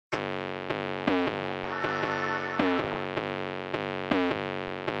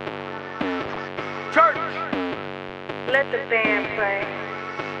Let the band play.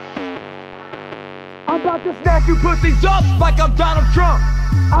 I'm about to snatch you pussies up like I'm Donald Trump.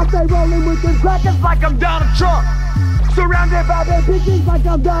 I stay rolling with them crackers like I'm Donald Trump. Surrounded by their bitches like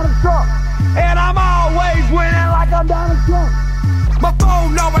I'm Donald Trump. And I'm always winning like I'm Donald Trump. My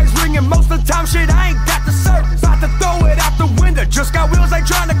phone always ringing, most of the time shit I ain't got the service. About to throw it out the window, just got wheels they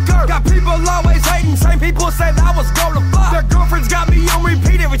trying to curb. Got people always hating, same people say that I was gonna fly. Their girlfriends got me on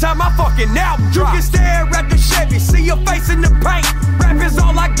repeat every time my fucking album drops. You can stare at the Chevy, see your face in the paint. Rap is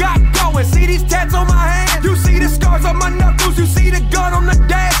all I got going, see these tats on my hands. You see the scars on my knuckles, you see the gun on the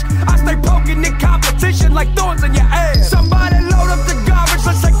dash. I stay poking in competition like thorns in your ass. Somebody load up the garbage,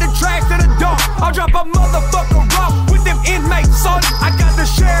 let's take the trash to the dump. I'll drop a motherfucker off with them inmates, son. I got the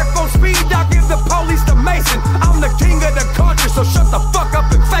sheriff on speed, I'll give the police the Mason. I'm the king of the country, so shut the fuck up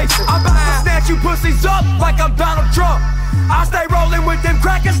and face it. I'm about to snatch you pussies up like I'm Donald Trump. I stay rolling with them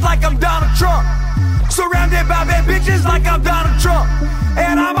crackers like I'm Donald Trump. Surrounded by bad bitches like I'm Donald Trump.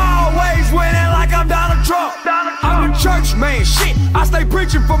 And I'm always winning like I'm Donald Trump. I'm a church man, shit, I stay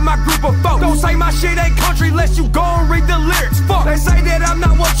preaching for my group of folks. Don't say my shit ain't country unless you go and read the lyrics. Fuck, they say that I'm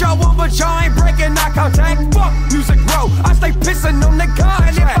not what y'all want, but y'all ain't breaking eye contact. Fuck, music bro, I stay pissing on the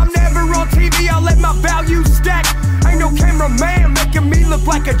contract. And if I'm never on TV, I'll let my values stack. Ain't no cameraman making me look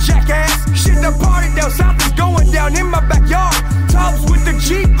like a jackass. Shit, the party down south is going down in my backyard. Tops with the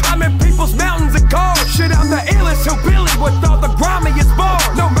Jeep, climbing people's mountains and cars. Shit, I'm the illest hillbilly with all the grimiest bars.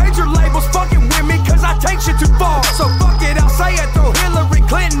 No major labels fucking with me, cause I take shit too far. So fuck it, I'll say it, throw Hillary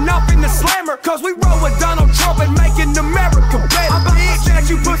Clinton up in the slammer. Cause we roll with Donald Trump and making America better. I'm about to snatch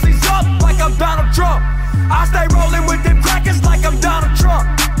you pussies up like I'm Donald Trump. I stay rolling with them crackers like I'm Donald Trump.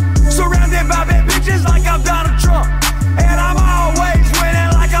 Surrounded by bad bitches like I'm Donald Trump. And I'm always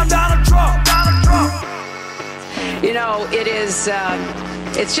winning like I'm Donald Trump. Donald Trump. You know,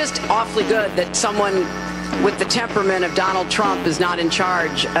 it's just awfully good that someone with the temperament of Donald Trump is not in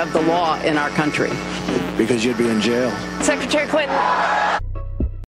charge of the law in our country. Because you'd be in jail. Secretary Clinton.